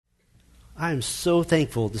I am so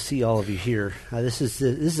thankful to see all of you here. This is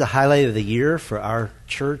the highlight of the year for our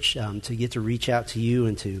church, to get to reach out to you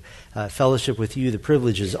and to fellowship with you. The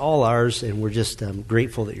privilege is all ours, and we're just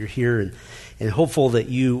grateful that you're here and hopeful that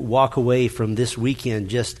you walk away from this weekend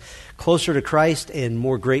just closer to Christ and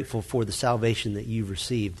more grateful for the salvation that you've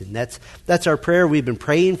received. And that's our prayer. We've been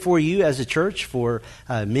praying for you as a church for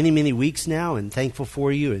many weeks now, and thankful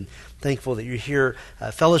for you and thankful that you're here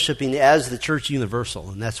fellowshipping as the Church Universal,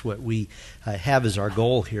 and that's what we have as our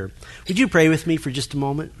goal here. Would you pray with me for just a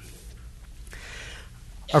moment?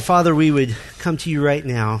 Our Father, we would come to you right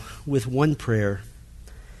now with one prayer,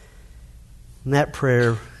 and that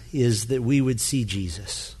prayer is that we would see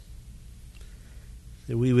Jesus,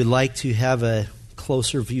 that we would like to have a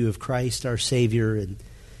closer view of Christ, our Savior. And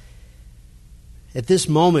at this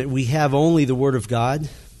moment, we have only the Word of God.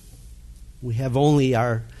 We have only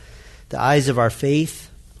the eyes of our faith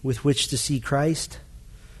with which to see Christ.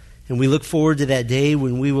 And we look forward to that day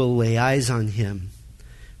when we will lay eyes on Him,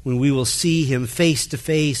 when we will see Him face to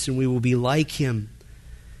face and we will be like Him.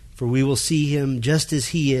 For we will see Him just as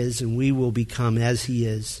He is, and we will become as He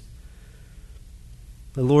is.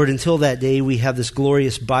 But Lord, until that day, we have this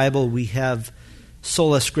glorious Bible. We have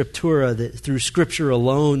sola scriptura, that through Scripture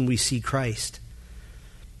alone we see Christ.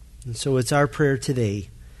 And so it's our prayer today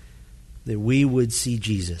that we would see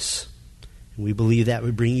Jesus. And we believe that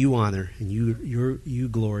would bring you honor and you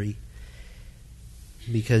glory,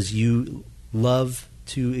 because you love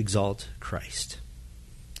to exalt Christ.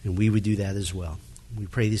 And we would do that as well. We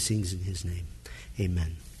pray these things in His name.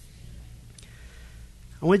 Amen.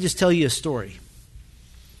 I want to just tell you a story.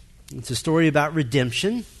 It's a story about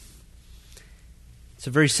redemption. It's a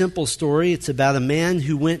very simple story. It's about a man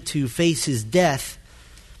who went to face his death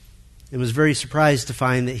and was very surprised to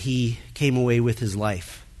find that he came away with his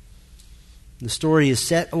life. The story is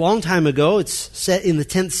set a long time ago. It's set in the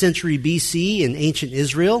 10th century BC in ancient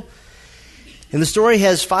Israel. And the story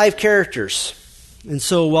has 5 characters. And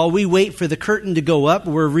so while we wait for the curtain to go up,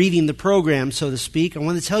 we're reading the program, so to speak. I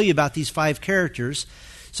want to tell you about these 5 characters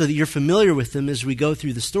so that you're familiar with them as we go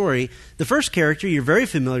through the story. The first character you're very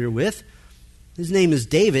familiar with. His name is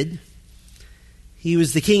David. He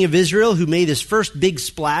was the king of Israel who made his first big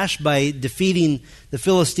splash by defeating the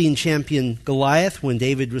Philistine champion Goliath when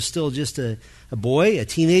David was still just a boy, a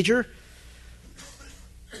teenager.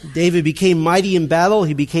 David became mighty in battle.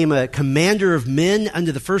 He became a commander of men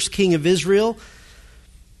under the first king of Israel.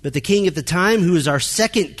 But the king at the time, who is our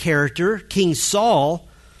second character, King Saul,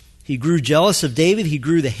 he grew jealous of David. He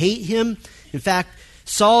grew to hate him. In fact,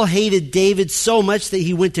 Saul hated David so much that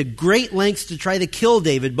he went to great lengths to try to kill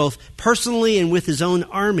David, both personally and with his own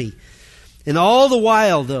army. And all the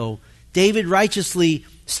while, though, David righteously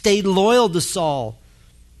stayed loyal to Saul.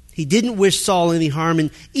 He didn't wish Saul any harm. And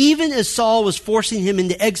even as Saul was forcing him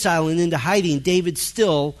into exile and into hiding, David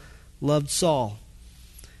still loved Saul.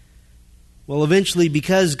 Well, eventually,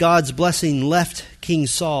 because God's blessing left King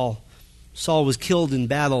Saul, Saul was killed in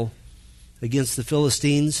battle against the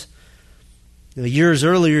Philistines. Years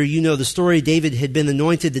earlier, you know the story, David had been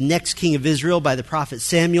anointed the next king of Israel by the prophet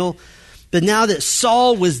Samuel. But now that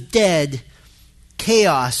Saul was dead,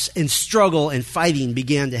 chaos and struggle and fighting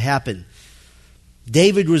began to happen.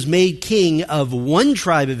 David was made king of one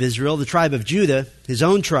tribe of Israel, the tribe of Judah, his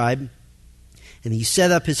own tribe. And he set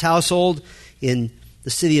up his household in the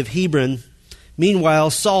city of Hebron.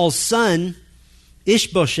 Meanwhile, Saul's son,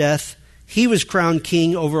 Ishbosheth, he was crowned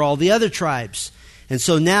king over all the other tribes. And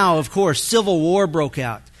so now, of course, civil war broke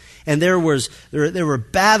out. And there were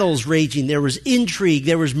battles raging. There was intrigue.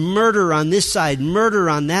 There was murder on this side, murder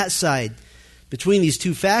on that side between these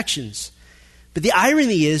two factions. But the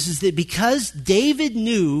irony is that because David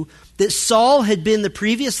knew that Saul had been the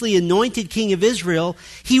previously anointed king of Israel,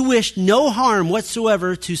 he wished no harm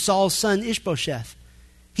whatsoever to Saul's son Ishbosheth.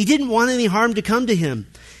 He didn't want any harm to come to him.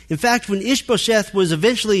 In fact, when Ishbosheth was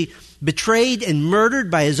eventually betrayed and murdered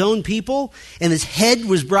by his own people, and his head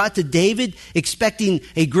was brought to David, expecting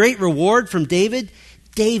a great reward from David,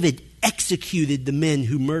 David executed the men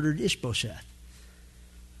who murdered Ishbosheth.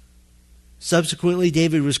 Subsequently,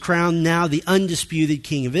 David was crowned now the undisputed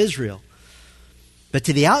king of Israel. But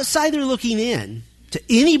to the outsider looking in, to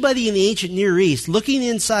anybody in the ancient Near East looking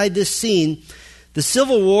inside this scene, the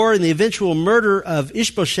civil war and the eventual murder of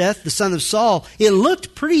Ishbosheth, the son of Saul, it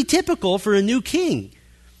looked pretty typical for a new king.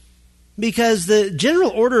 Because the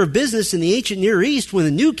general order of business in the ancient Near East, when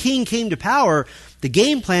a new king came to power, the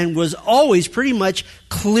game plan was always pretty much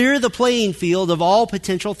clear the playing field of all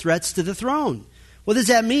potential threats to the throne. What does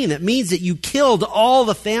that mean? It means that you killed all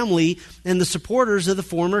the family and the supporters of the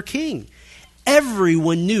former king.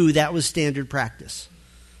 Everyone knew that was standard practice.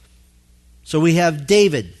 So we have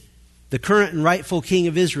David, the current and rightful king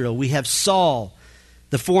of Israel. We have Saul,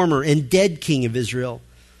 the former and dead king of Israel.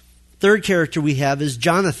 Third character we have is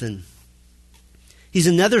Jonathan. He's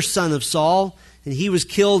another son of Saul, and he was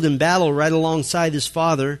killed in battle right alongside his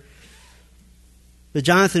father. But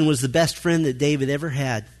Jonathan was the best friend that David ever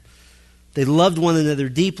had. They loved one another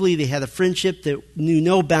deeply. They had a friendship that knew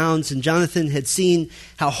no bounds. And Jonathan had seen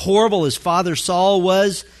how horrible his father Saul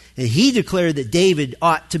was, and he declared that David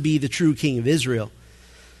ought to be the true king of Israel.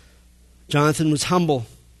 Jonathan was humble.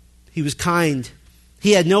 He was kind.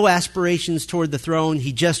 He had no aspirations toward the throne.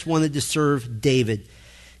 He just wanted to serve David.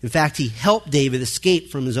 In fact, he helped David escape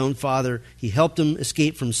from his own father. He helped him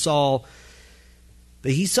escape from Saul.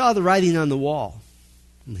 But he saw the writing on the wall.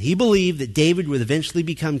 He believed that David would eventually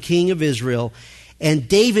become king of Israel, and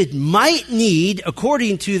David might need,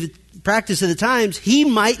 according to the practice of the times, he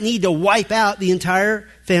might need to wipe out the entire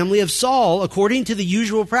family of Saul, according to the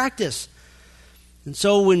usual practice. And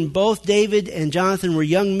so when both David and Jonathan were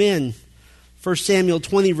young men, 1 Samuel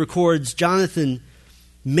 20 records Jonathan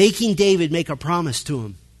making David make a promise to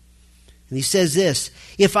him. And he says this,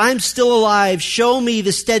 "If I'm still alive, show me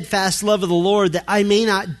the steadfast love of the Lord, that I may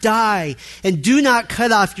not die. And do not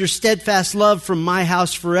cut off your steadfast love from my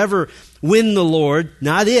house forever. When the Lord,"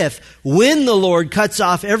 not if, "when the Lord cuts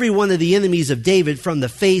off every one of the enemies of David from the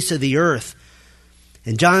face of the earth."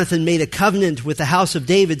 And Jonathan made a covenant with the house of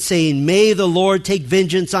David, saying, "May the Lord take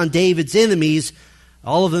vengeance on David's enemies,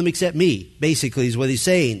 all of them except me," basically is what he's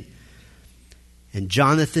saying. And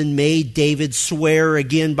Jonathan made David swear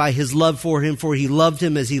again by his love for him, for he loved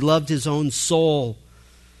him as he loved his own soul.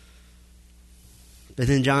 But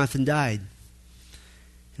then Jonathan died.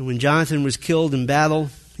 And when Jonathan was killed in battle,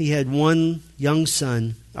 he had one young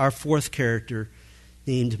son, our fourth character,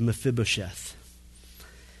 named Mephibosheth.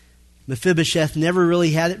 Mephibosheth never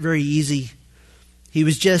really had it very easy. He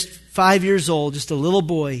was just 5 years old, just a little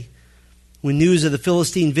boy, when news of the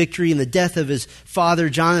Philistine victory and the death of his father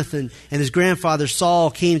Jonathan and his grandfather Saul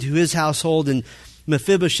came to his household, and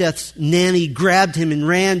Mephibosheth's nanny grabbed him and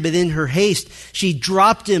ran, but in her haste she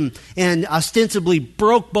dropped him and ostensibly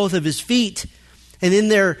broke both of his feet. And in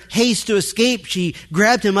their haste to escape, she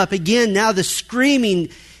grabbed him up again, now the screaming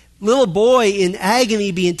little boy in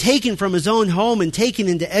agony being taken from his own home and taken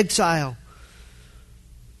into exile.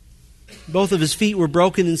 Both of his feet were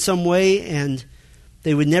broken in some way, and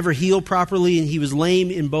they would never heal properly, and he was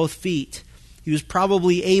lame in both feet. He was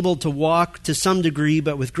probably able to walk to some degree,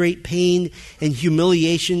 but with great pain and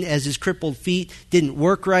humiliation, as his crippled feet didn't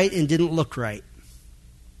work right and didn't look right.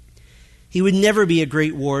 He would never be a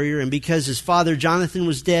great warrior, and because his father Jonathan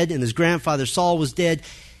was dead and his grandfather Saul was dead,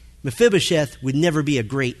 Mephibosheth would never be a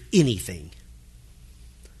great anything.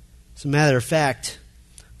 As a matter of fact,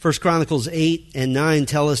 1 Chronicles 8 and 9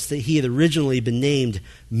 tell us that he had originally been named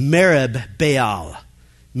Merib Baal,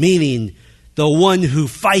 meaning the one who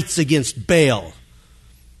fights against Baal.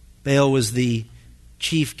 Baal was the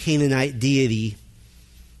chief Canaanite deity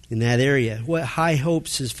in that area. What high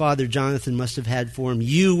hopes his father Jonathan must have had for him.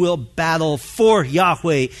 You will battle for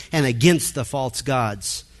Yahweh and against the false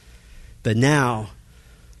gods. But now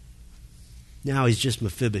he's just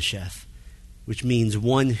Mephibosheth, which means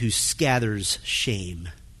one who scatters shame.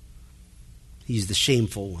 He's the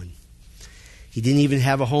shameful one. He didn't even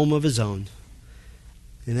have a home of his own.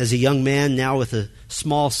 And as a young man, now with a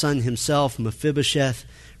small son himself, Mephibosheth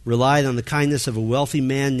relied on the kindness of a wealthy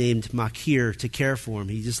man named Machir to care for him.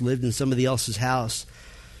 He just lived in somebody else's house.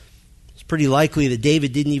 It's pretty likely that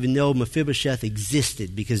David didn't even know Mephibosheth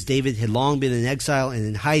existed, because David had long been in exile and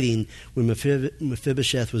in hiding when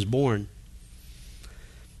Mephibosheth was born.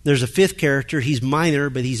 There's a fifth character. He's minor,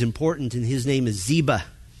 but he's important, and his name is Ziba.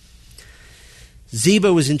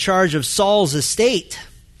 Ziba was in charge of Saul's estate.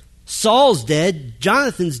 Saul's dead.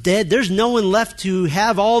 Jonathan's dead. There's no one left to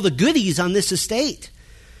have all the goodies on this estate.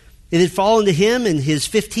 It had fallen to him and his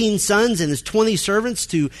 15 sons and his 20 servants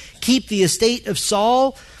to keep the estate of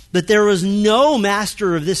Saul, but there was no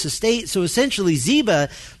master of this estate, so essentially Ziba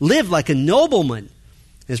lived like a nobleman.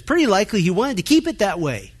 It's pretty likely he wanted to keep it that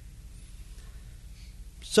way.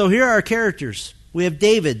 So here are our characters. We have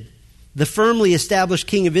David, the firmly established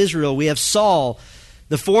king of Israel. We have Saul,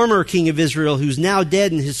 the former king of Israel, who's now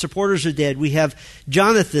dead and his supporters are dead. We have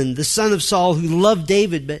Jonathan, the son of Saul, who loved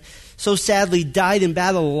David, but so sadly died in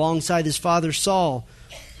battle alongside his father Saul.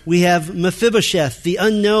 We have Mephibosheth, the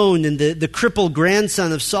unknown and the crippled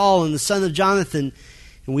grandson of Saul and the son of Jonathan.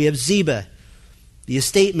 And we have Ziba, the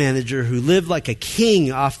estate manager who lived like a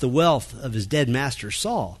king off the wealth of his dead master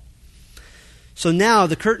Saul. So now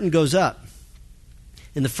the curtain goes up.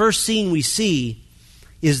 And the first scene we see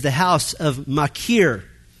is the house of Machir.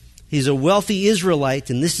 He's a wealthy Israelite,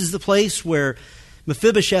 and this is the place where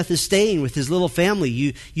Mephibosheth is staying with his little family.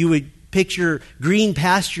 You would picture green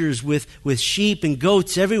pastures with sheep and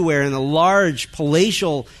goats everywhere in a large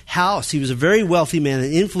palatial house. He was a very wealthy man,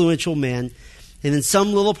 an influential man. And in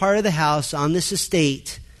some little part of the house on this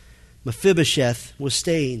estate, Mephibosheth was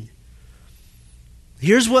staying.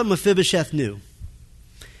 Here's what Mephibosheth knew.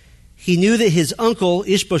 He knew that his uncle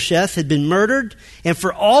Ishbosheth had been murdered, and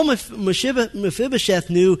for all Mephibosheth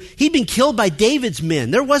knew, he'd been killed by David's men.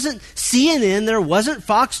 There wasn't CNN, there wasn't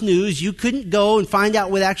Fox News. You couldn't go and find out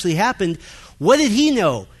what actually happened. What did he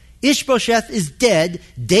know? Ishbosheth is dead.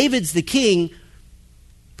 David's the king.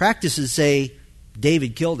 Practices say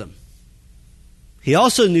David killed him. He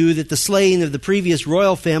also knew that the slaying of the previous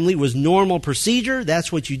royal family was normal procedure.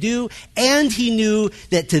 That's what you do. And he knew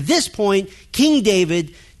that to this point, King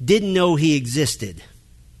David didn't know he existed.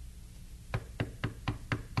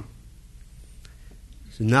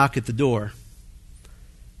 So knock at the door.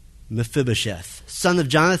 Mephibosheth, son of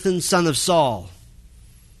Jonathan, son of Saul.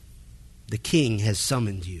 The king has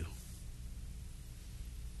summoned you.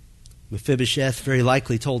 Mephibosheth very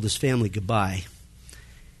likely told his family goodbye.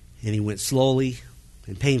 And he went slowly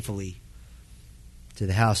and painfully to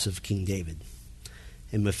the house of King David.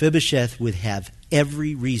 And Mephibosheth would have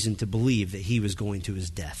every reason to believe that he was going to his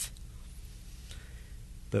death.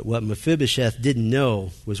 But what Mephibosheth didn't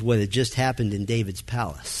know was what had just happened in David's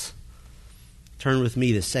palace. Turn with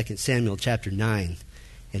me to 2 Samuel chapter 9.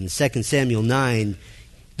 And in 2 Samuel 9,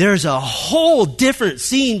 there's a whole different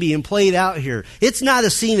scene being played out here. It's not a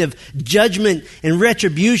scene of judgment and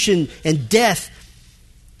retribution and death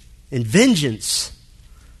and vengeance.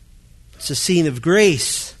 It's a scene of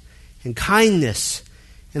grace and kindness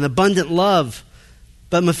and abundant love.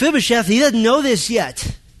 But Mephibosheth, he doesn't know this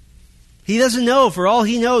yet. He doesn't know. For all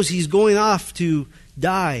he knows, he's going off to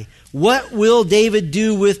die. What will David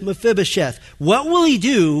do with Mephibosheth? What will he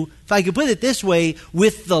do, if I could put it this way,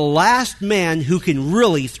 with the last man who can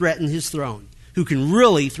really threaten his throne, who can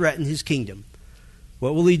really threaten his kingdom?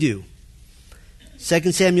 What will he do?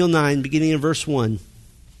 2 Samuel 9, beginning in verse 1.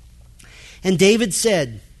 And David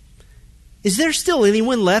said, "Is there still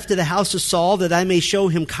anyone left of the house of Saul that I may show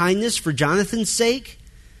him kindness for Jonathan's sake?"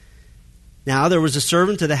 Now there was a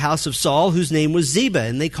servant of the house of Saul whose name was Ziba,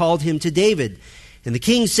 and they called him to David. And the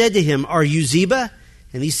king said to him, "Are you Ziba?"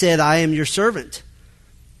 And he said, "I am your servant."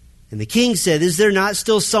 And the king said, "Is there not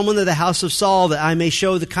still someone of the house of Saul that I may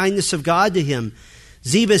show the kindness of God to him?"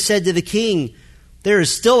 Ziba said to the king, "There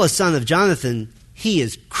is still a son of Jonathan. He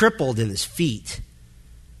is crippled in his feet."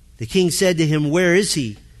 The king said to him, "Where is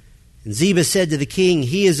he?" And Ziba said to the king,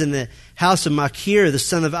 "He is in the house of Machir, the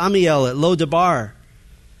son of Ammiel, at Lo-debar."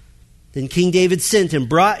 Then King David sent and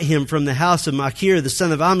brought him from the house of Machir, the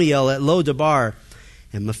son of Ammiel, at Lo-debar.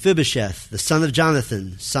 And Mephibosheth, the son of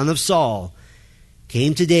Jonathan, son of Saul,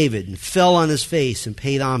 came to David and fell on his face and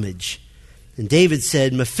paid homage. And David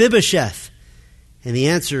said, "Mephibosheth." And he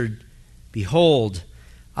answered, "Behold,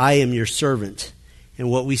 I am your servant." And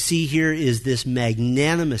what we see here is this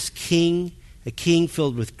magnanimous king, a king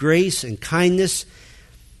filled with grace and kindness.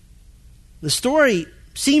 The story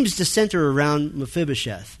seems to center around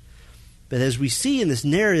Mephibosheth. But as we see in this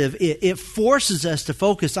narrative, it forces us to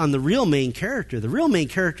focus on the real main character. The real main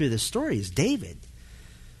character of the story is David.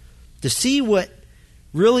 To see what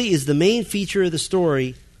really is the main feature of the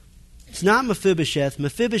story, it's not Mephibosheth.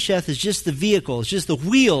 Mephibosheth is just the vehicle. It's just the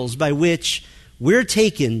wheels by which we're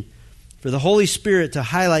taken for the Holy Spirit to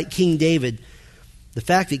highlight King David. The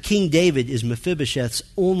fact that King David is Mephibosheth's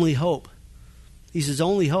only hope. He's his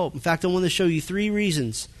only hope. In fact, I want to show you 3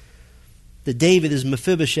 reasons that David is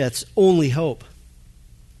Mephibosheth's only hope.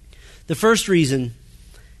 The first reason,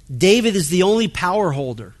 David is the only power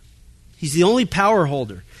holder. He's the only power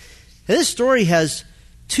holder. And this story has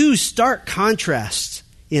 2 stark contrasts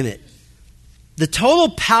in it. The total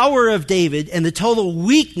power of David and the total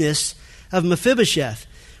weakness of Mephibosheth.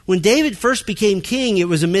 When David first became king, it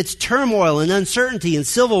was amidst turmoil and uncertainty and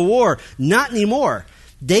civil war. Not anymore.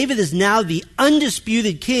 David is now the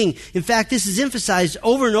undisputed king. In fact, this is emphasized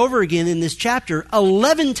over and over again in this chapter.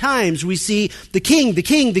 11 times we see the king, the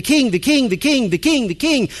king, the king, the king, the king, the king, the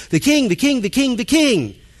king, the king, the king, the king, the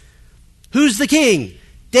king. Who's the king?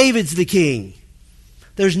 David's the king.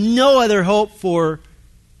 There's no other hope for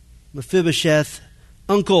Mephibosheth.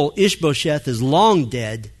 Uncle Ishbosheth is long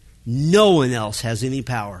dead. No one else has any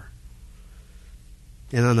power.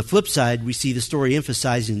 And on the flip side, we see the story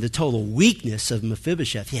emphasizing the total weakness of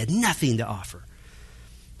Mephibosheth. He had nothing to offer.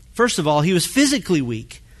 First of all, he was physically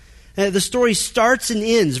weak. The story starts and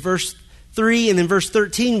ends, verse 3 and then verse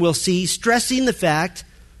 13 we'll see, stressing the fact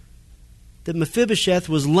that Mephibosheth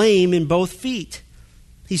was lame in both feet.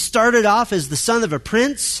 He started off as the son of a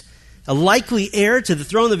prince, a likely heir to the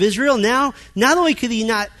throne of Israel. Now, not only could he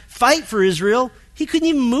not fight for Israel, he couldn't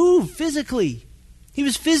even move physically. He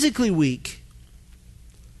was physically weak.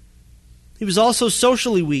 He was also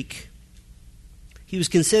socially weak. He was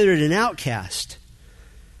considered an outcast.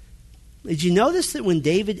 Did you notice that when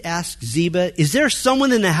David asked Ziba, is there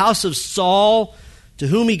someone in the house of Saul to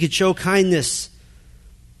whom he could show kindness?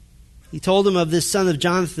 He told him of this son of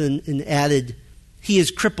Jonathan and added, he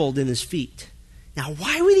is crippled in his feet. Now,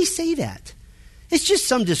 why would he say that? It's just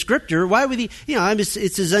some descriptor. Why would he?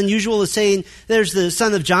 It's as unusual as saying, there's the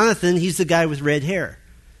son of Jonathan, he's the guy with red hair.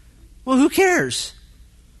 Well, who cares?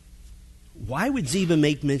 Why would Ziba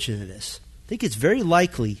make mention of this? I think it's very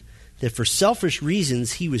likely that for selfish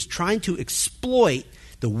reasons, he was trying to exploit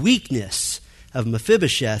the weakness of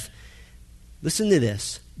Mephibosheth. Listen to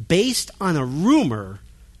this. Based on a rumor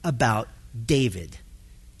about David.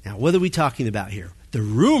 Now, what are we talking about here? The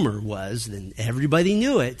rumor was, and everybody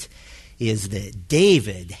knew it, is that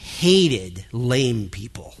David hated lame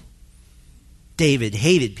people. David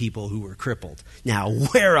hated people who were crippled. Now,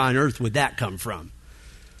 where on earth would that come from?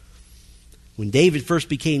 When David first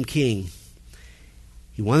became king,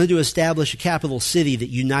 he wanted to establish a capital city that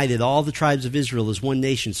united all the tribes of Israel as one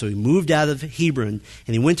nation. So he moved out of Hebron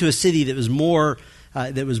and he went to a city that was more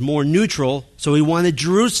neutral. So he wanted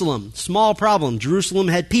Jerusalem. Small problem. Jerusalem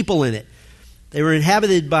had people in it. They were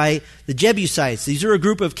inhabited by the Jebusites. These are a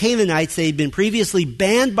group of Canaanites. They had been previously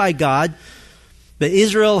banned by God, but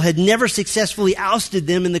Israel had never successfully ousted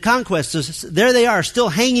them in the conquest. So there they are, still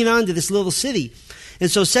hanging on to this little city. And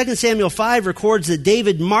so 2 Samuel 5 records that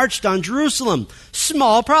David marched on Jerusalem.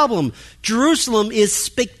 Small problem. Jerusalem is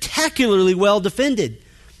spectacularly well defended.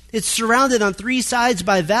 It's surrounded on three sides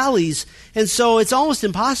by valleys, and so it's almost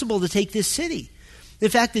impossible to take this city. In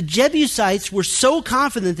fact, the Jebusites were so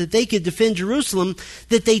confident that they could defend Jerusalem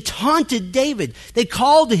that they taunted David. They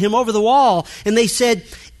called to him over the wall, and they said,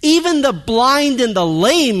 even the blind and the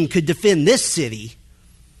lame could defend this city.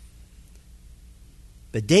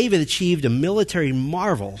 But David achieved a military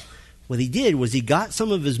marvel. What he did was he got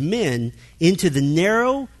some of his men into the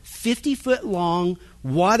narrow, 50-foot-long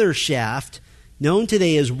water shaft known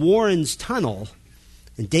today as Warren's Tunnel,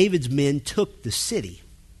 and David's men took the city.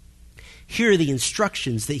 Here are the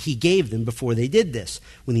instructions that he gave them before they did this.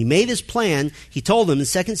 When he made his plan, he told them in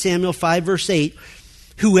 2 Samuel 5, verse 8,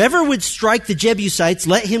 whoever would strike the Jebusites,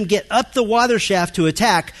 let him get up the water shaft to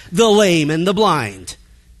attack the lame and the blind,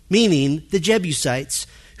 meaning the Jebusites,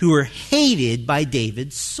 who were hated by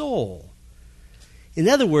David's soul. In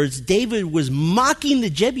other words, David was mocking the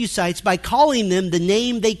Jebusites by calling them the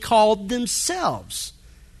name they called themselves.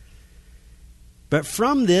 But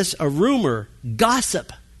from this, a rumor,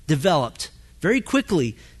 gossip, developed very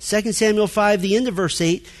quickly. 2 Samuel 5, the end of verse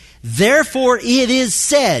 8, therefore it is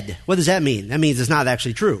said. What does that mean? That means it's not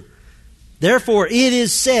actually true. Therefore it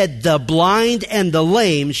is said, the blind and the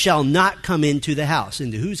lame shall not come into the house.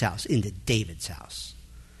 Into whose house? Into David's house.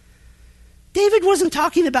 David wasn't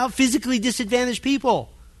talking about physically disadvantaged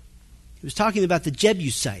people. He was talking about the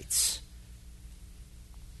Jebusites.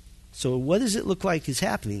 So what does it look like is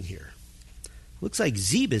happening here? Looks like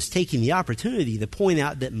Ziba's taking the opportunity to point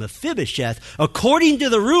out that Mephibosheth, according to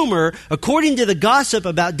the rumor, according to the gossip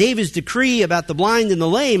about David's decree about the blind and the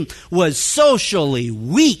lame, was socially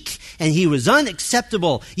weak and he was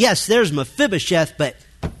unacceptable. Yes, there's Mephibosheth, but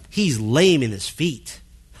he's lame in his feet.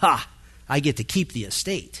 Ha! I get to keep the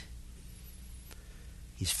estate.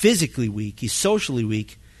 He's physically weak. He's socially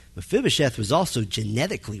weak. Mephibosheth was also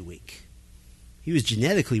genetically weak. He was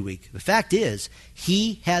genetically weak. The fact is,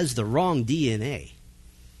 he has the wrong DNA.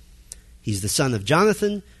 He's the son of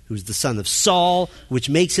Jonathan, who's the son of Saul, which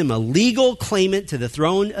makes him a legal claimant to the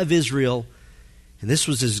throne of Israel. And this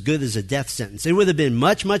was as good as a death sentence. It would have been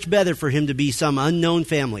much, much better for him to be some unknown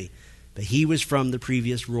family. But he was from the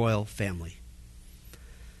previous royal family.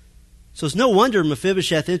 So it's no wonder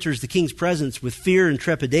Mephibosheth enters the king's presence with fear and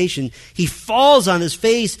trepidation. He falls on his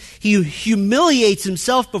face. He humiliates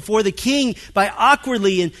himself before the king by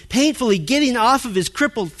awkwardly and painfully getting off of his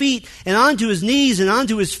crippled feet and onto his knees and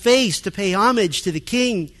onto his face to pay homage to the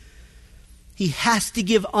king. He has to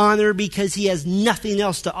give honor because he has nothing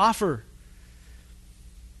else to offer.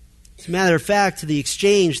 As a matter of fact, the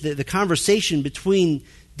exchange, the conversation between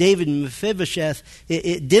David and Mephibosheth,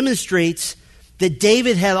 it demonstrates that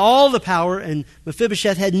David had all the power and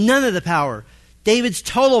Mephibosheth had none of the power. David's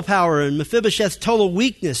total power and Mephibosheth's total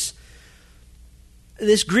weakness.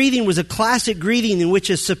 This greeting was a classic greeting in which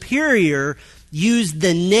a superior used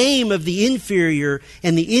the name of the inferior,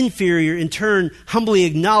 and the inferior in turn humbly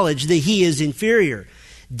acknowledged that he is inferior.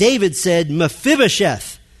 David said,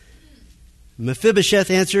 Mephibosheth. Mephibosheth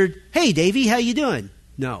answered, hey, Davy, how you doing?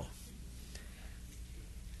 No.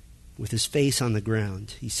 with his face on the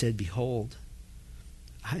ground, he said, "Behold,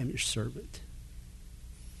 I am your servant.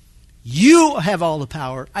 You have all the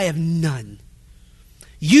power. I have none.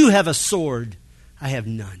 You have a sword. I have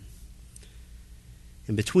none."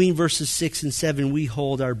 And between verses 6 and 7, we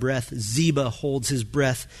hold our breath. Ziba holds his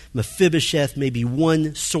breath. Mephibosheth may be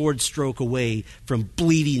one sword stroke away from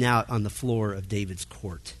bleeding out on the floor of David's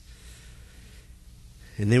court.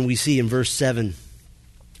 And then we see in verse 7,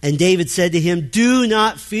 "And David said to him, 'Do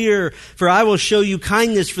not fear, for I will show you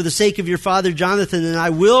kindness for the sake of your father Jonathan, and I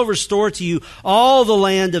will restore to you all the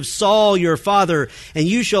land of Saul your father, and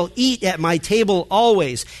you shall eat at my table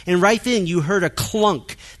always.'" And right then you heard a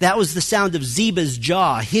clunk. That was the sound of Ziba's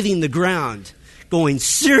jaw hitting the ground, going,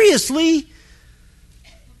 "Seriously?"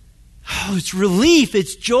 Oh, it's relief,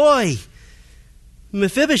 it's joy.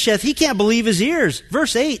 Mephibosheth, he can't believe his ears.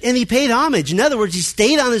 Verse 8, "And he paid homage." In other words, he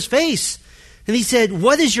stayed on his face. And he said,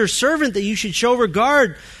 "What is your servant that you should show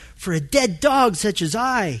regard for a dead dog such as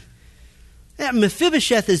I?" That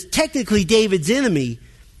Mephibosheth is technically David's enemy,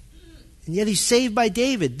 and yet he's saved by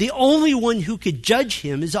David. The only one who could judge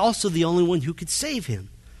him is also the only one who could save him.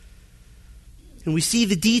 And we see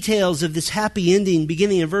the details of this happy ending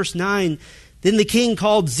beginning in verse 9. "Then the king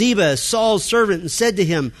called Ziba, Saul's servant, and said to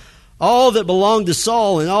him, 'All that belonged to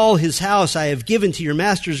Saul and all his house I have given to your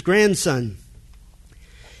master's grandson.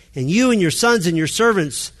 And you and your sons and your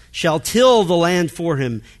servants shall till the land for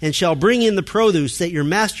him, and shall bring in the produce, that your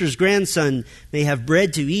master's grandson may have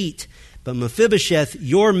bread to eat. But Mephibosheth,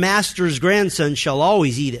 your master's grandson, shall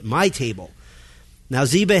always eat at my table.' Now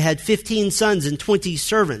Ziba had 15 sons and 20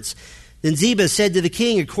 servants. Then Ziba said to the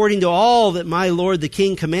king, 'According to all that my lord the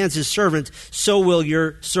king commands his servant, so will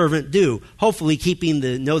your servant do,' hopefully keeping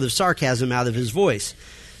the note of sarcasm out of his voice.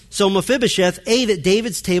 So Mephibosheth ate at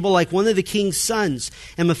David's table like one of the king's sons.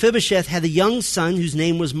 And Mephibosheth had a young son whose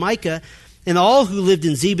name was Micah, and all who lived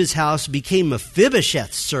in Ziba's house became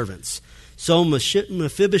Mephibosheth's servants. So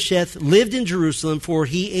Mephibosheth lived in Jerusalem, for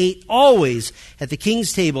he ate always at the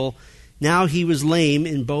king's table. Now he was lame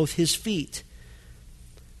in both his feet."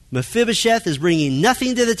 Mephibosheth is bringing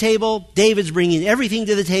nothing to the table. David's bringing everything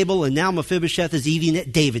to the table, and now Mephibosheth is eating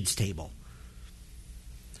at David's table.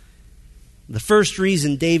 The first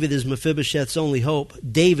reason David is Mephibosheth's only hope,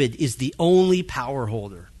 David is the only power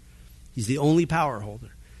holder. He's the only power holder.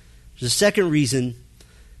 There's a second reason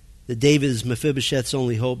that David is Mephibosheth's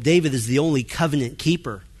only hope. David is the only covenant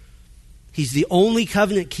keeper. He's the only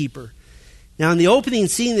covenant keeper. Now, in the opening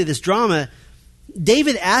scene of this drama,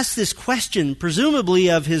 David asks this question, presumably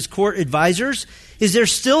of his court advisors: "Is there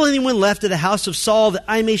still anyone left of the house of Saul that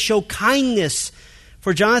I may show kindness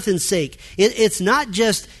for Jonathan's sake?" It's not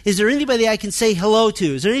just, is there anybody I can say hello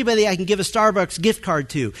to? Is there anybody I can give a Starbucks gift card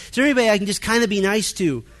to? Is there anybody I can just kind of be nice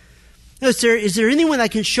to? No, is there anyone I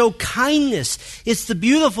can show kindness? It's the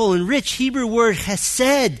beautiful and rich Hebrew word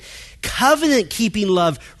chesed, covenant-keeping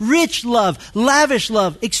love, rich love, lavish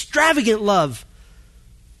love, extravagant love.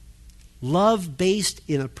 Love based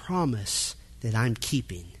in a promise that I'm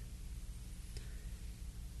keeping.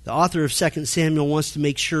 The author of 2 Samuel wants to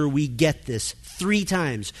make sure we get this 3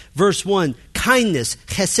 times. Verse 1, kindness,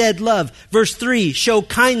 chesed, love. Verse 3, show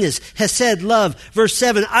kindness, chesed, love. Verse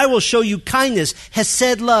 7, I will show you kindness,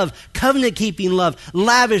 chesed, love, covenant-keeping love,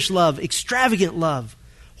 lavish love, extravagant love.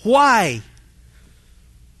 Why?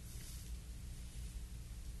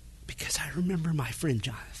 Because I remember my friend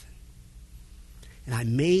Jonathan. And I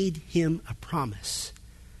made him a promise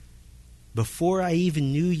before I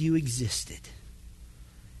even knew you existed.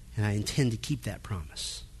 And I intend to keep that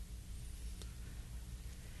promise.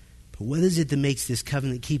 But what is it that makes this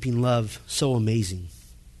covenant-keeping love so amazing?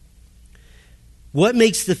 What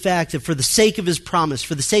makes the fact that for the sake of his promise,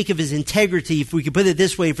 for the sake of his integrity, if we could put it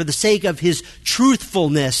this way, for the sake of his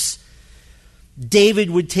truthfulness,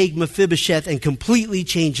 David would take Mephibosheth and completely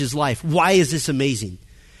change his life? Why is this amazing?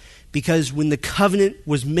 Because when the covenant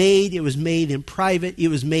was made, it was made in private, it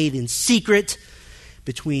was made in secret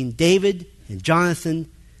between David and Jonathan.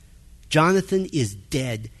 Jonathan is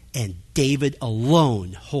dead, and David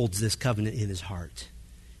alone holds this covenant in his heart.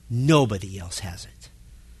 Nobody else has it.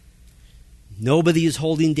 Nobody is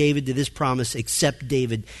holding David to this promise except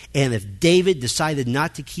David. And if David decided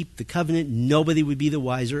not to keep the covenant, nobody would be the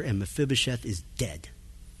wiser, and Mephibosheth is dead.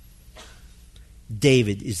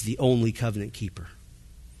 David is the only covenant keeper.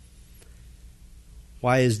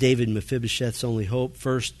 Why is David Mephibosheth's only hope?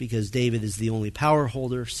 First, because David is the only power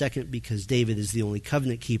holder. Second, because David is the only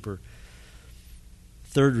covenant keeper.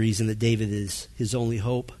 Third reason that David is his only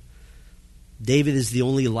hope. David is the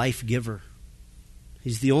only life giver.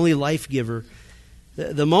 He's the only life giver.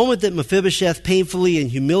 The moment that Mephibosheth painfully and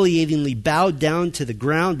humiliatingly bowed down to the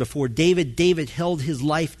ground before David, David held his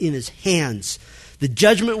life in his hands. The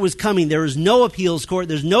judgment was coming. There was no appeals court.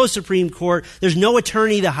 There's no Supreme Court. There's no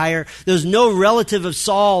attorney to hire. There's no relative of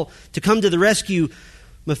Saul to come to the rescue.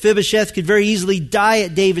 Mephibosheth could very easily die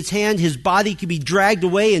at David's hand. His body could be dragged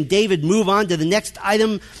away and David move on to the next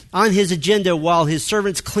item on his agenda while his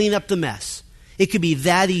servants clean up the mess. It could be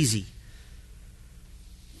that easy.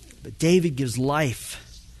 But David gives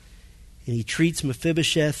life, and he treats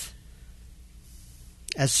Mephibosheth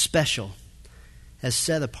as special, as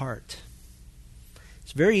set apart.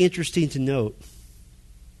 It's very interesting to note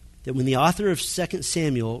that when the author of 2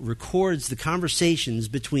 Samuel records the conversations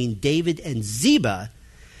between David and Ziba,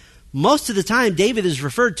 most of the time David is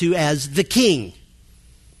referred to as the king.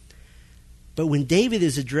 But when David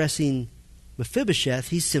is addressing Mephibosheth,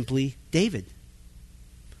 he's simply David.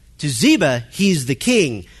 To Ziba, he's the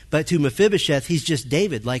king, but to Mephibosheth, he's just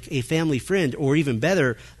David, like a family friend, or even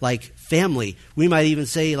better, like family. We might even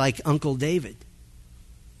say like Uncle David.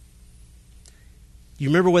 You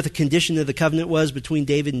remember what the condition of the covenant was between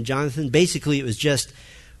David and Jonathan? Basically, it was just,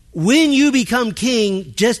 when you become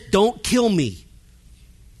king, just don't kill me.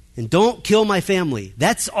 And don't kill my family.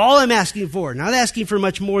 That's all I'm asking for. Not asking for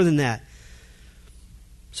much more than that.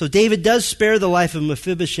 So David does spare the life of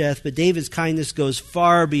Mephibosheth, but David's kindness goes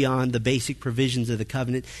far beyond the basic provisions of the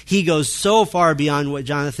covenant. He goes so far beyond what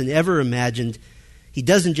Jonathan ever imagined. He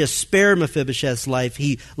doesn't just spare Mephibosheth's life,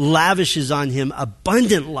 he lavishes on him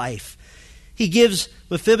abundant life. He gives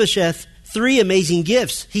Mephibosheth 3 amazing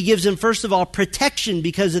gifts. He gives him, first of all, protection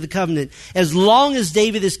because of the covenant. As long as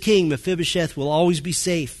David is king, Mephibosheth will always be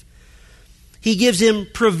safe. He gives him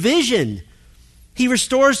provision. He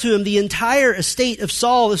restores to him the entire estate of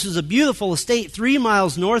Saul. This is a beautiful estate 3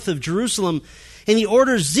 miles north of Jerusalem. And he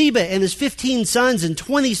orders Ziba and his 15 sons and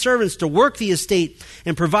 20 servants to work the estate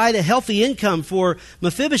and provide a healthy income for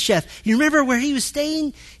Mephibosheth. You remember where he was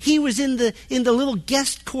staying? He was in the little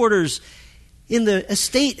guest quarters in the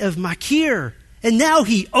estate of Machir. And now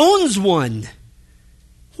he owns one.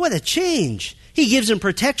 What a change. He gives him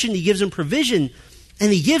protection, he gives him provision,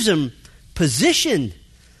 and he gives him position.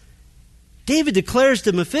 David declares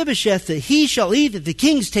to Mephibosheth that he shall eat at the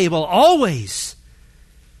king's table always.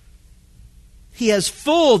 He has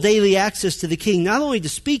full daily access to the king, not only to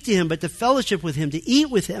speak to him, but to fellowship with him, to eat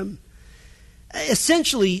with him.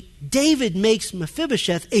 Essentially, David makes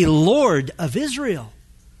Mephibosheth a lord of Israel.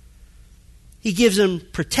 He gives him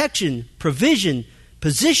protection, provision,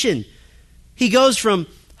 position. He goes from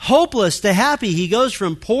hopeless to happy. He goes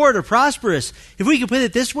from poor to prosperous. If we could put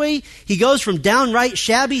it this way, he goes from downright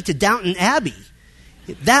shabby to Downton Abbey.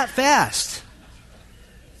 That fast.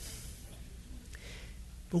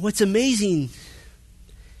 But what's amazing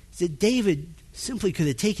is that David simply could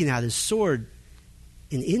have taken out his sword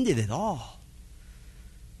and ended it all.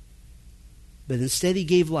 But instead he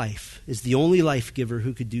gave life as the only life giver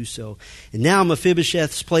who could do so. And now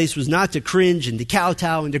Mephibosheth's place was not to cringe and to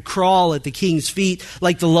kowtow and to crawl at the king's feet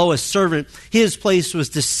like the lowest servant. His place was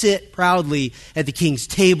to sit proudly at the king's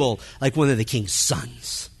table like one of the king's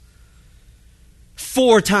sons.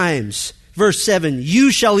 4 times. Verse 7, you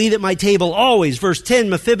shall eat at my table always. Verse 10,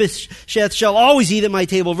 Mephibosheth shall always eat at my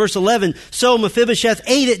table. Verse 11, so Mephibosheth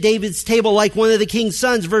ate at David's table like one of the king's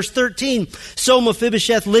sons. Verse 13, so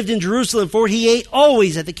Mephibosheth lived in Jerusalem, for he ate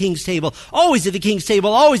always at the king's table. Always at the king's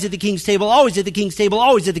table, always at the king's table, always at the king's table,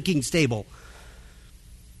 always at the king's table.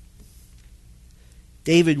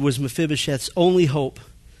 David was Mephibosheth's only hope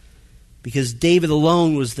because David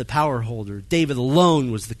alone was the power holder. David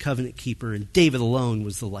alone was the covenant keeper, and David alone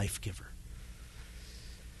was the life giver.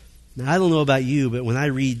 Now, I don't know about you, but when I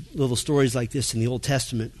read little stories like this in the Old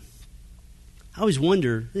Testament, I always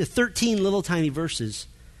wonder, 13 little tiny verses,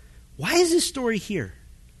 why is this story here?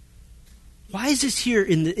 Why is this here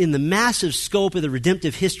in the massive scope of the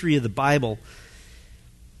redemptive history of the Bible?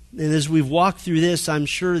 And as we've walked through this, I'm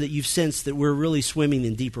sure that you've sensed that we're really swimming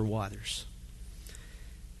in deeper waters.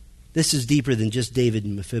 This is deeper than just David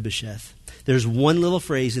and Mephibosheth. There's one little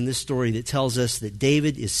phrase in this story that tells us that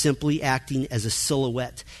David is simply acting as a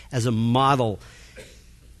silhouette, as a model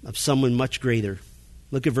of someone much greater.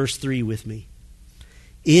 Look at verse 3 with me.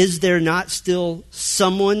 Is there not still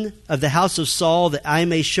someone of the house of Saul that I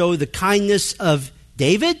may show the kindness of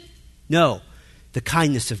David? No, the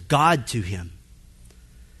kindness of God to him.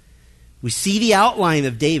 We see the outline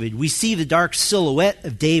of David. We see the dark silhouette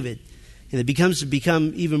of David. And it becomes to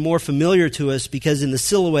become even more familiar to us because in the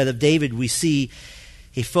silhouette of David we see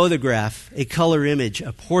a photograph, a color image,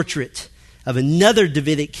 a portrait of another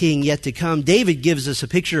Davidic king yet to come. David gives us a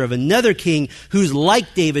picture of another king who's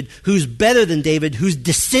like David, who's better than David, who's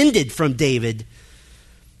descended from David.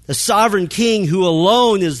 A sovereign king who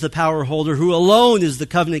alone is the power holder, who alone is the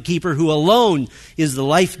covenant keeper, who alone is the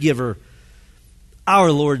life giver.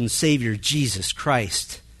 Our Lord and Savior, Jesus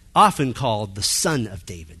Christ, often called the Son of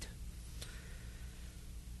David.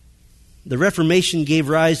 The Reformation gave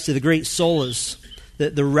rise to the great solas,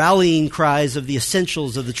 the rallying cries of the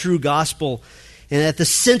essentials of the true gospel. And at the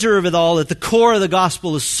center of it all, at the core of the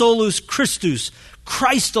gospel, is solus Christus,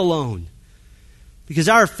 Christ alone. Because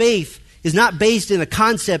our faith is not based in a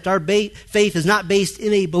concept. Our faith is not based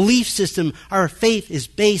in a belief system. Our faith is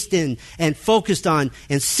based in and focused on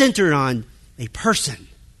and centered on a person.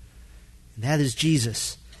 And that is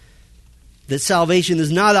Jesus. That salvation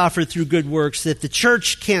is not offered through good works, that the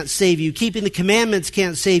church can't save you, keeping the commandments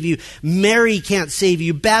can't save you, Mary can't save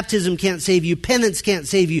you, baptism can't save you, penance can't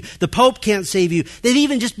save you, the Pope can't save you, that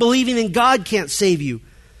even just believing in God can't save you.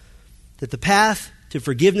 That the path to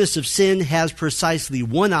forgiveness of sin has precisely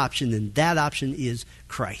one option, and that option is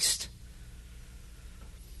Christ.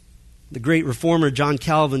 The great reformer John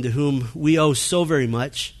Calvin, to whom we owe so very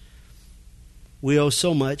much,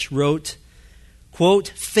 wrote, quote,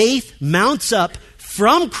 "Faith mounts up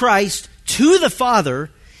from Christ to the Father,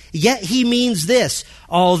 yet he means this: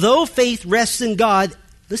 although faith rests in God,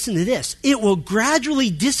 listen to this, it will gradually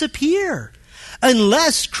disappear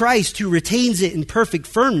unless Christ, who retains it in perfect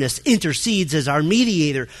firmness, intercedes as our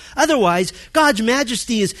mediator. Otherwise, God's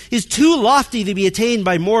majesty is too lofty to be attained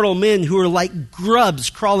by mortal men who are like grubs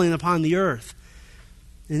crawling upon the earth."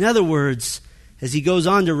 In other words, as he goes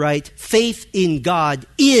on to write, faith in God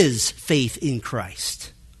is faith in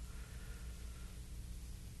Christ.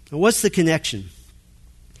 Now, what's the connection?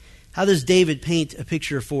 How does David paint a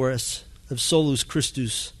picture for us of solus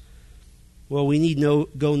Christus? Well, we need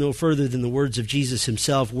go no further than the words of Jesus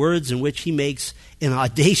himself, words in which he makes an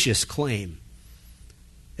audacious claim.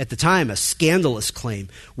 At the time, a scandalous claim.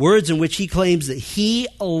 Words in which he claims that he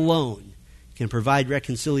alone can provide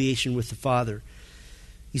reconciliation with the Father.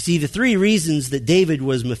 You see, the three reasons that David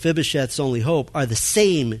was Mephibosheth's only hope are the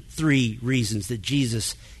same three reasons that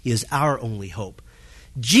Jesus is our only hope.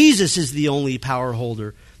 Jesus is the only power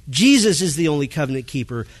holder. Jesus is the only covenant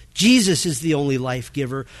keeper. Jesus is the only life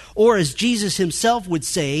giver. Or as Jesus himself would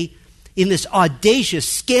say in this audacious,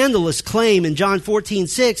 scandalous claim in John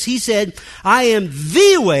 14:6, he said, "I am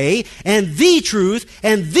the way and the truth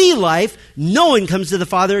and the life. No one comes to the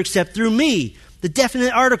Father except through me." The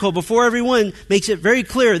definite article before everyone makes it very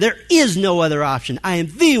clear there is no other option. I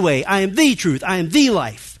am the way, I am the truth, I am the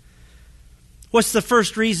life. What's the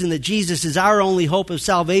first reason that Jesus is our only hope of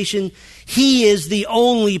salvation? He is the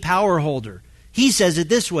only power holder. He says it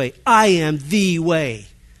this way: I am the way.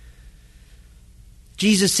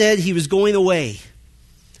 Jesus said he was going away,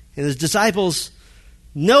 and his disciples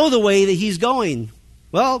know the way that he's going.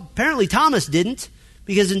 Well, apparently Thomas didn't,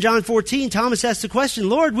 because in John 14, Thomas asked the question,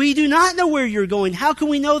 "Lord, we do not know where you're going. How can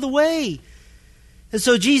we know the way?" And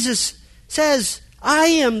so Jesus says, "I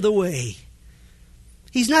am the way."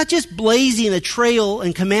 He's not just blazing a trail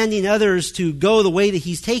and commanding others to go the way that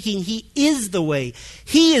he's taking. He is the way.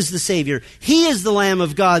 He is the Savior. He is the Lamb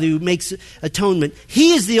of God who makes atonement.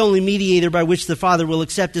 He is the only mediator by which the Father will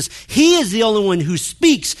accept us. He is the only one who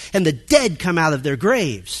speaks and the dead come out of their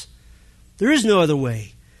graves. There is no other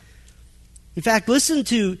way. In fact, listen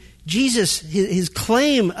to Jesus, his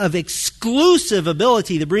claim of exclusive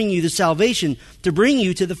ability to bring you to salvation, to bring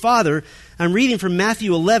you to the Father. I'm reading from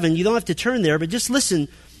Matthew 11. You don't have to turn there, but just listen.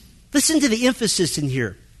 Listen to the emphasis in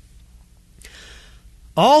here.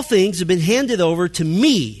 "All things have been handed over to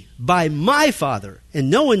me by my Father, and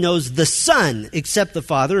no one knows the Son except the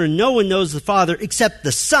Father, and no one knows the Father except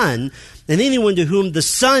the Son, and anyone to whom the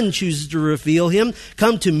Son chooses to reveal him.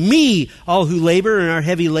 Come to me, all who labor and are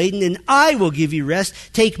heavy laden, and I will give you rest.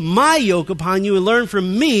 Take my yoke upon you and learn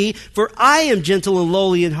from me, for I am gentle and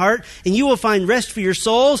lowly in heart, and you will find rest for your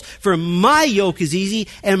souls, for my yoke is easy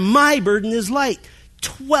and my burden is light."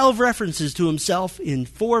 12 references to himself in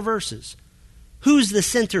 4 verses. Who's the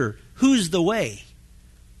center? Who's the way?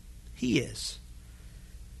 He is.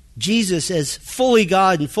 Jesus, as fully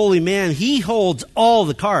God and fully man, he holds all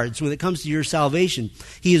the cards when it comes to your salvation.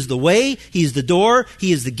 He is the way, he is the door,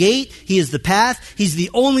 he is the gate, he is the path, he's the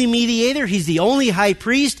only mediator, he's the only high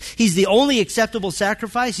priest, he's the only acceptable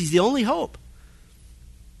sacrifice, he's the only hope.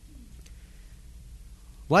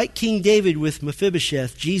 Like King David with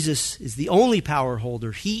Mephibosheth, Jesus is the only power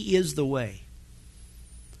holder. He is the way.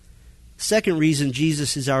 Second reason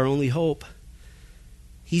Jesus is our only hope: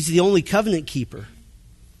 he's the only covenant keeper.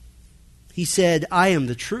 He said, "I am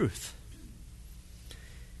the truth."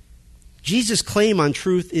 Jesus' claim on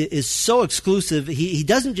truth is so exclusive. He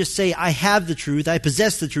doesn't just say, "I have the truth, I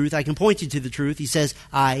possess the truth, I can point you to the truth." He says,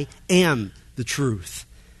 "I am the truth."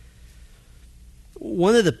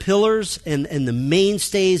 one of the pillars and the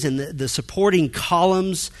mainstays and the supporting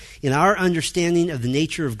columns in our understanding of the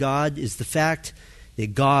nature of God is the fact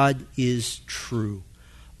that God is true.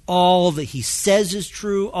 All that he says is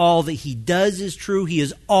true. All that he does is true. He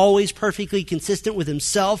is always perfectly consistent with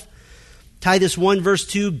himself. Titus 1 verse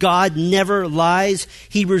 2, God never lies.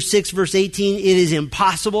 Hebrews 6 verse 18, it is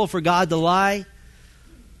impossible for God to lie.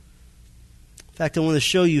 In fact, I want to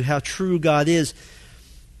show you how true God is.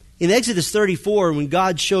 In Exodus 34, when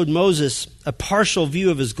God showed Moses a partial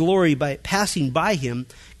view of his glory by passing by him,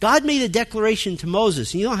 God made a declaration to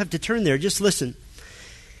Moses. And you don't have to turn there, just listen.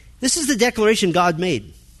 This is the declaration God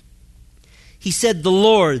made. He said, the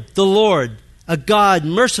Lord, a God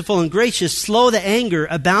merciful and gracious, slow to anger,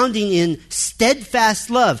 abounding in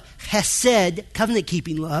steadfast love, hesed,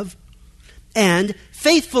 covenant-keeping love, and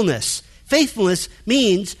faithfulness. Faithfulness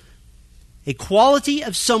means a quality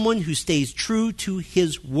of someone who stays true to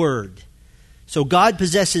his word. So God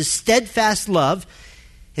possesses steadfast love,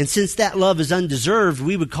 and since that love is undeserved,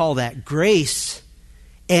 we would call that grace,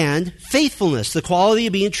 and faithfulness, the quality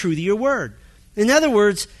of being true to your word. In other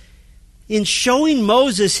words, in showing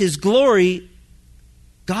Moses his glory,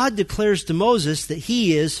 God declares to Moses that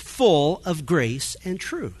he is full of grace and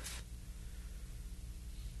truth.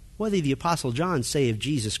 What did the Apostle John say of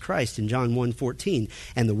Jesus Christ in John 1:14?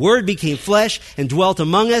 And the Word became flesh and dwelt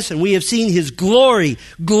among us, and we have seen his glory.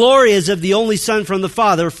 Glory as of the only Son from the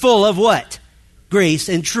Father, full of what? Grace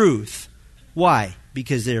and truth. Why?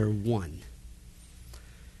 Because they are one.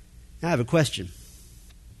 Now I have a question.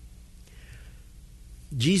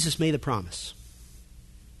 Jesus made a promise.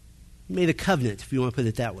 He made a covenant, if you want to put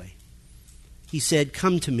it that way. He said,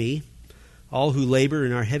 come to me, all who labor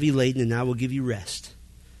and are heavy laden, and I will give you rest.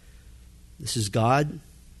 This is God,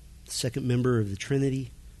 the second member of the Trinity,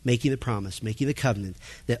 making the promise, making the covenant,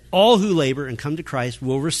 that all who labor and come to Christ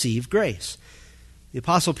will receive grace. The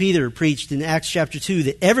Apostle Peter preached in Acts chapter 2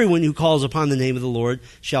 that everyone who calls upon the name of the Lord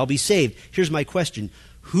shall be saved. Here's my question.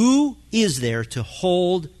 Who is there to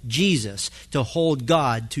hold Jesus, to hold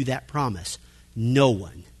God to that promise? No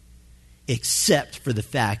one, except for the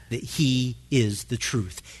fact that he is the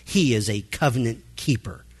truth. He is a covenant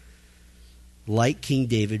keeper, like King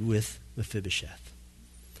David with Mephibosheth.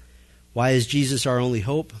 Why is Jesus our only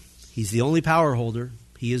hope? He's the only power holder.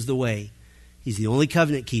 He is the way. He's the only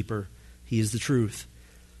covenant keeper. He is the truth.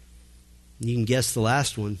 You can guess the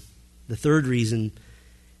last one. The third reason,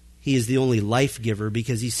 he is the only life giver,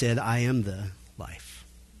 because he said, I am the life.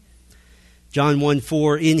 John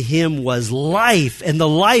 1:4, in him was life, and the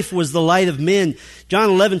life was the light of men. John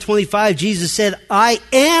 11:25, Jesus said, I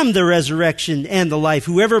am the resurrection and the life.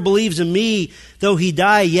 Whoever believes in me, though he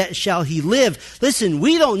die, yet shall he live. Listen,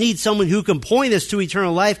 we don't need someone who can point us to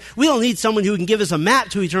eternal life. We don't need someone who can give us a map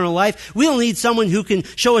to eternal life. We don't need someone who can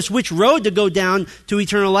show us which road to go down to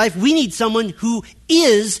eternal life. We need someone who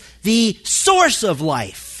is the source of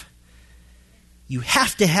life. You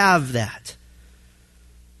have to have that.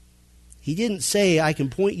 He didn't say, I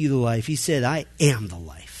can point you to life. He said, I am the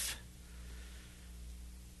life.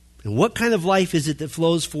 And what kind of life is it that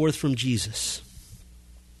flows forth from Jesus?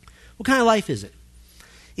 What kind of life is it?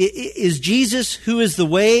 Is Jesus, who is the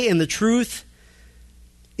way and the truth,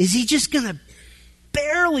 is he just going to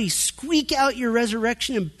barely squeak out your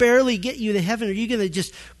resurrection and barely get you to heaven? Are you going to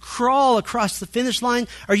just crawl across the finish line?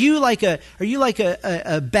 Are you like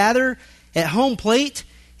a batter at home plate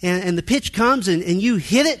and the pitch comes and you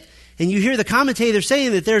hit it? And you hear the commentator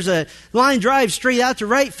saying that there's a line drive straight out to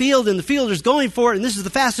right field and the fielder's going for it, and this is the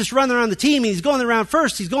fastest runner on the team, and he's going around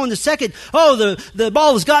first, he's going to second. Oh, the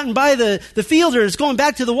ball has gotten by the fielder, and it's going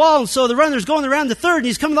back to the wall, and so the runner's going around to third, and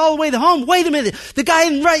he's coming all the way to home. Wait a minute, the guy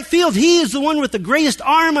in right field, he is the one with the greatest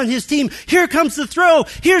arm on his team. Here comes the throw,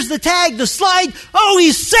 here's the tag, the slide. Oh,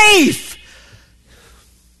 he's safe!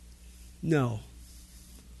 No.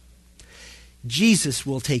 Jesus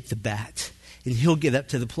will take the bat. And he'll get up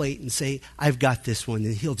to the plate and say, I've got this one.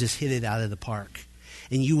 And he'll just hit it out of the park.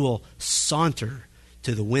 And you will saunter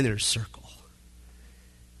to the winner's circle.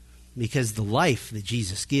 Because the life that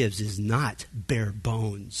Jesus gives is not bare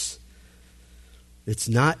bones. It's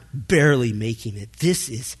not barely making it. This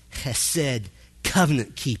is chesed,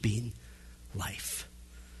 covenant-keeping life.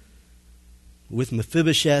 With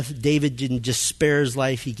Mephibosheth, David didn't just spare his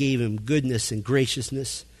life. He gave him goodness and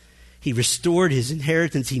graciousness. He restored his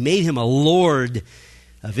inheritance. He made him a lord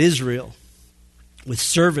of Israel with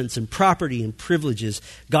servants and property and privileges.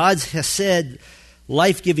 God's chesed,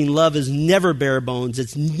 life-giving love is never bare bones.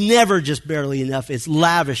 It's never just barely enough. It's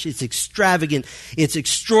lavish. It's extravagant. It's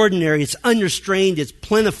extraordinary. It's unrestrained. It's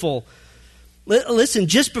plentiful. Listen,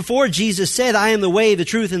 just before Jesus said, I am the way, the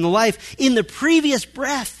truth, and the life, in the previous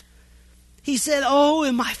breath, He said, oh,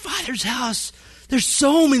 in my Father's house, there's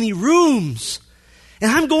so many rooms.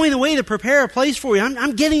 And I'm going away to prepare a place for you.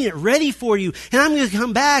 I'm getting it ready for you. And I'm going to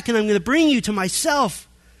come back and I'm going to bring you to myself.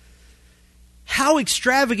 How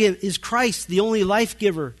extravagant is Christ, the only life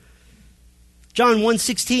giver? John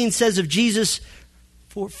 1:16 says of Jesus,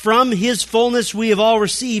 "For from his fullness we have all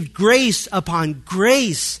received grace upon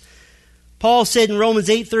grace." Paul said in Romans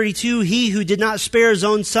 8:32, "He who did not spare his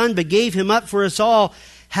own son, but gave him up for us all,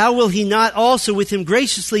 how will he not also with him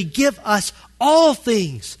graciously give us all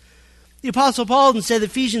things?" The Apostle Paul said in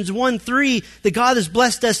Ephesians 1:3 that God has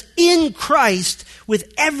blessed us in Christ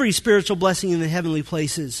with every spiritual blessing in the heavenly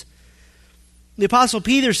places. The Apostle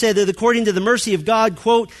Peter said that according to the mercy of God,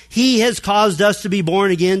 quote, "He has caused us to be born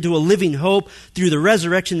again to a living hope through the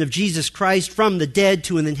resurrection of Jesus Christ from the dead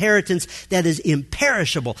to an inheritance that is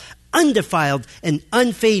imperishable, undefiled, and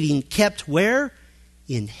unfading, kept where?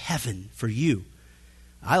 In heaven for you."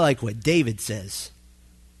 I like what David says.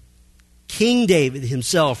 King David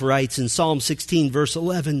himself writes in Psalm 16, verse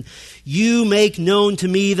 11, "You make known to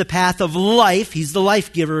me the path of life." He's the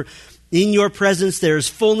life giver. "In your presence there is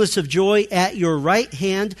fullness of joy. At your right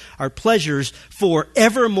hand are pleasures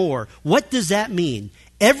forevermore." What does that mean?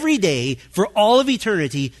 Every day, for all of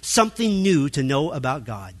eternity, something new to know about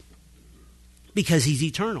God. Because he's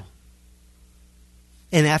eternal.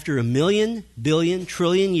 And after 1,000,000, billion,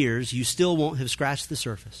 trillion years, you still won't have scratched the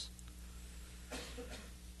surface.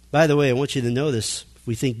 By the way, I want you to know this. If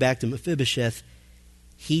we think back to Mephibosheth,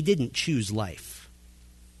 he didn't choose life.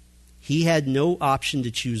 He had no option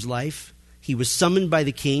to choose life. He was summoned by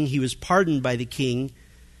the king. He was pardoned by the king.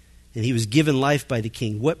 And he was given life by the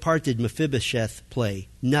king. What part did Mephibosheth play?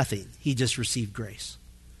 Nothing. He just received grace.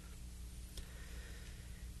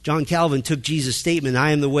 John Calvin took Jesus' statement,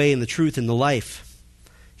 "I am the way and the truth and the life."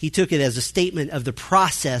 He took it as a statement of the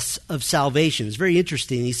process of salvation. It's very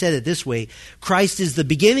interesting. He said it this way: Christ is the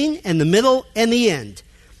beginning and the middle and the end.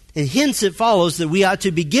 And hence it follows that we ought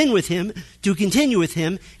to begin with him, to continue with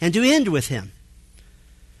him, and to end with him.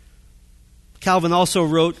 Calvin also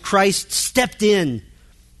wrote, Christ stepped in.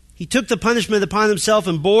 He took the punishment upon himself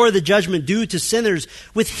and bore the judgment due to sinners.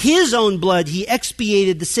 With his own blood he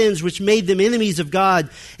expiated the sins which made them enemies of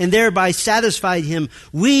God and thereby satisfied him.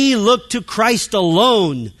 We look to Christ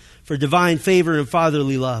alone for divine favor and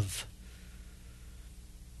fatherly love.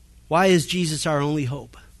 Why is Jesus our only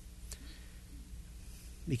hope?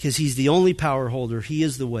 Because he's the only power holder. He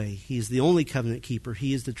is the way. He is the only covenant keeper.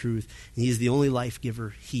 He is the truth. And he is the only life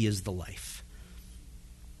giver. He is the life.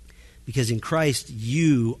 Because in Christ,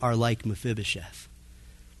 you are like Mephibosheth.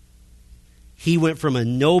 He went from a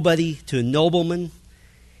nobody to a nobleman.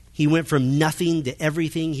 He went from nothing to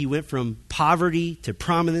everything. He went from poverty to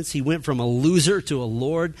prominence. He went from a loser to a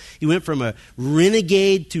lord. He went from a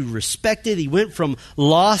renegade to respected. He went from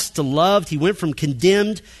lost to loved. He went from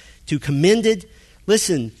condemned to commended.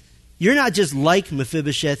 Listen, you're not just like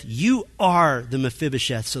Mephibosheth. You are the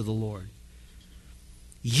Mephibosheths of the Lord.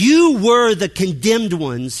 You were the condemned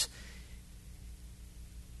ones.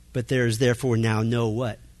 But there is therefore now no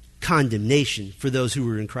what? Condemnation for those who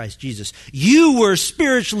were in Christ Jesus. You were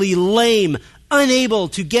spiritually lame, unable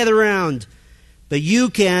to get around, but you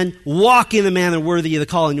can walk in a manner worthy of the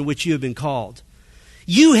calling to which you have been called.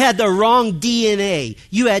 You had the wrong DNA.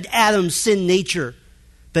 You had Adam's sin nature.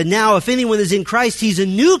 But now if anyone is in Christ, he's a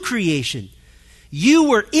new creation. You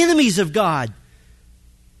were enemies of God.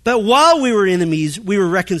 But while we were enemies, we were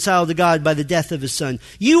reconciled to God by the death of his Son.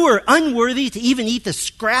 You were unworthy to even eat the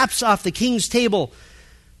scraps off the king's table.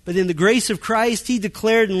 But in the grace of Christ, he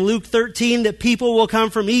declared in Luke 13 that people will come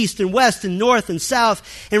from east and west and north and south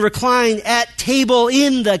and recline at table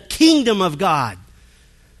in the kingdom of God.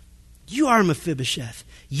 You are Mephibosheth.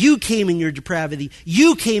 You came in your depravity.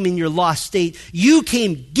 You came in your lost state. You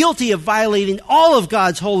came guilty of violating all of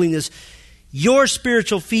God's holiness. Your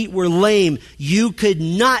spiritual feet were lame. You could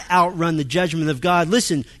not outrun the judgment of God.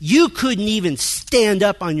 Listen, you couldn't even stand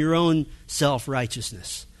up on your own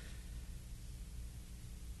self-righteousness.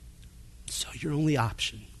 So your only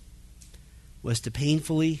option was to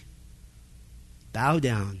painfully bow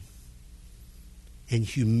down and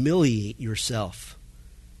humiliate yourself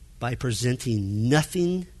by presenting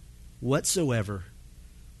nothing whatsoever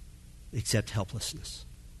except helplessness.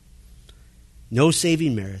 No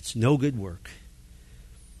saving merits, no good work.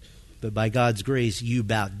 But by God's grace, you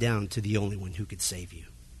bowed down to the only one who could save you.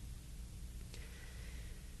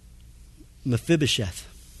 Mephibosheth,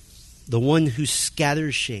 the one who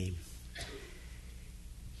scatters shame.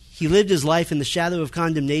 He lived his life in the shadow of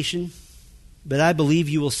condemnation, but I believe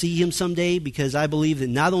you will see him someday, because I believe that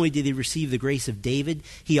not only did he receive the grace of David,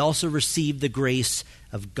 he also received the grace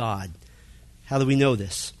of God. How do we know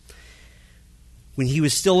this? when he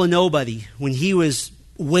was still a nobody, when he was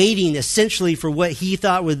waiting essentially for what he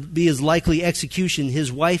thought would be his likely execution,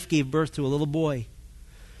 his wife gave birth to a little boy.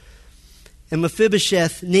 And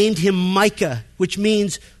Mephibosheth named him Micah, which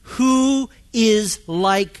means, who is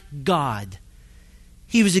like God?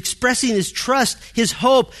 He was expressing his trust, his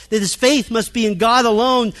hope, that his faith must be in God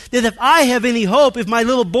alone, that if I have any hope, if my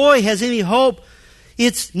little boy has any hope,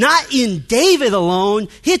 it's not in David alone,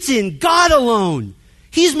 it's in God alone.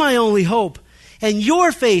 He's my only hope. And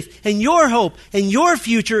your faith and your hope and your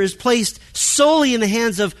future is placed solely in the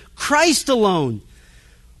hands of Christ alone.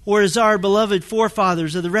 Or as our beloved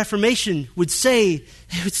forefathers of the Reformation would say,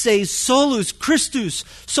 they would say, solus Christus,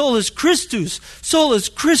 solus Christus, solus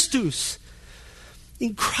Christus.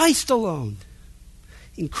 In Christ alone.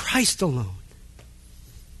 In Christ alone.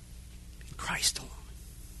 In Christ alone.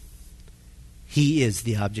 He is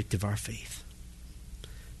the object of our faith.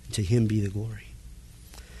 And to him be the glory.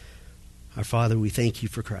 Our Father, we thank you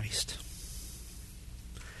for Christ.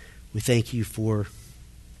 We thank you for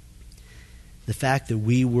the fact that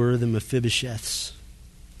we were the Mephibosheths,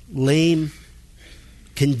 lame,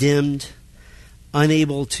 condemned,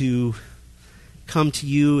 unable to come to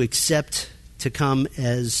you except to come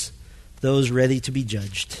as those ready to be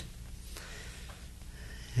judged.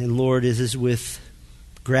 And Lord, it is with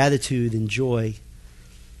gratitude and joy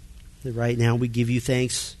that right now we give you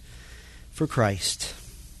thanks for Christ.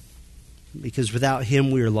 Because without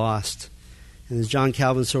him we are lost. And as John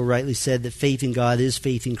Calvin so rightly said, that faith in God is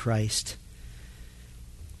faith in Christ.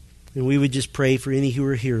 And we would just pray for any who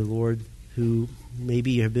are here, Lord, who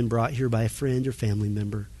maybe have been brought here by a friend or family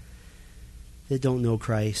member that don't know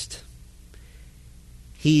Christ.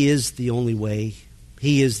 He is the only way.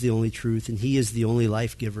 He is the only truth. And he is the only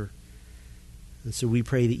life giver. And so we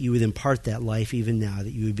pray that you would impart that life even now,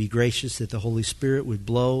 that you would be gracious, that the Holy Spirit would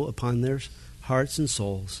blow upon their hearts and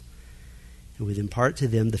souls, and would impart to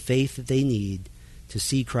them the faith that they need to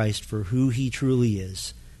see Christ for who he truly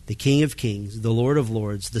is, the King of Kings, the Lord of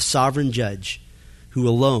Lords, the sovereign judge, who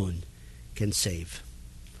alone can save.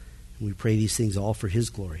 And we pray these things all for his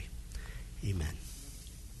glory. Amen.